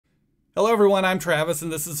Hello everyone, I'm Travis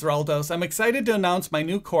and this is Raltos. I'm excited to announce my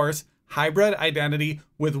new course, Hybrid Identity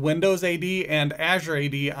with Windows AD and Azure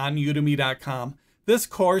AD on udemy.com. This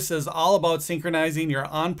course is all about synchronizing your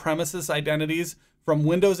on-premises identities from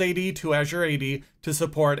Windows AD to Azure AD to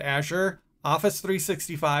support Azure, Office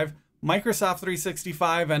 365, Microsoft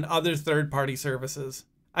 365, and other third-party services.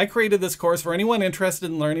 I created this course for anyone interested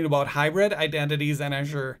in learning about hybrid identities and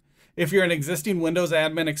Azure. If you're an existing Windows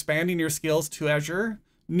admin expanding your skills to Azure,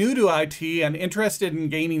 new to IT and interested in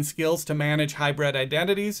gaining skills to manage hybrid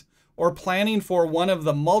identities, or planning for one of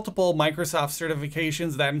the multiple Microsoft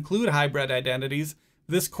certifications that include hybrid identities,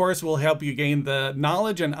 this course will help you gain the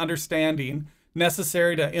knowledge and understanding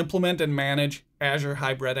necessary to implement and manage Azure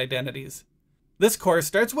hybrid identities. This course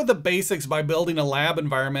starts with the basics by building a lab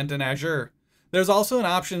environment in Azure. There's also an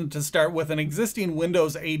option to start with an existing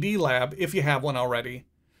Windows AD lab if you have one already.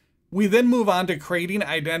 We then move on to creating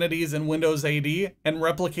identities in Windows AD and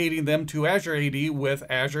replicating them to Azure AD with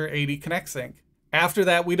Azure AD Connect Sync. After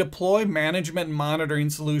that, we deploy management and monitoring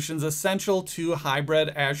solutions essential to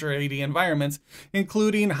hybrid Azure AD environments,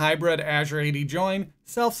 including hybrid Azure AD Join,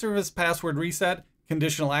 self-service password reset,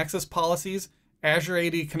 conditional access policies, Azure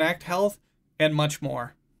AD Connect Health, and much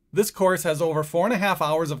more. This course has over 4.5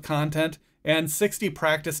 hours of content and 60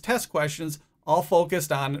 practice test questions, all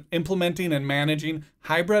focused on implementing and managing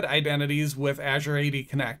hybrid identities with Azure AD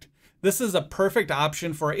Connect. This is a perfect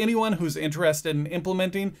option for anyone who's interested in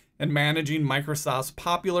implementing and managing Microsoft's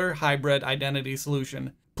popular hybrid identity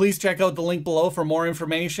solution. Please check out the link below for more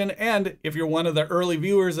information, and if you're one of the early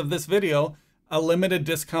viewers of this video, a limited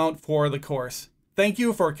discount for the course. Thank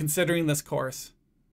you for considering this course.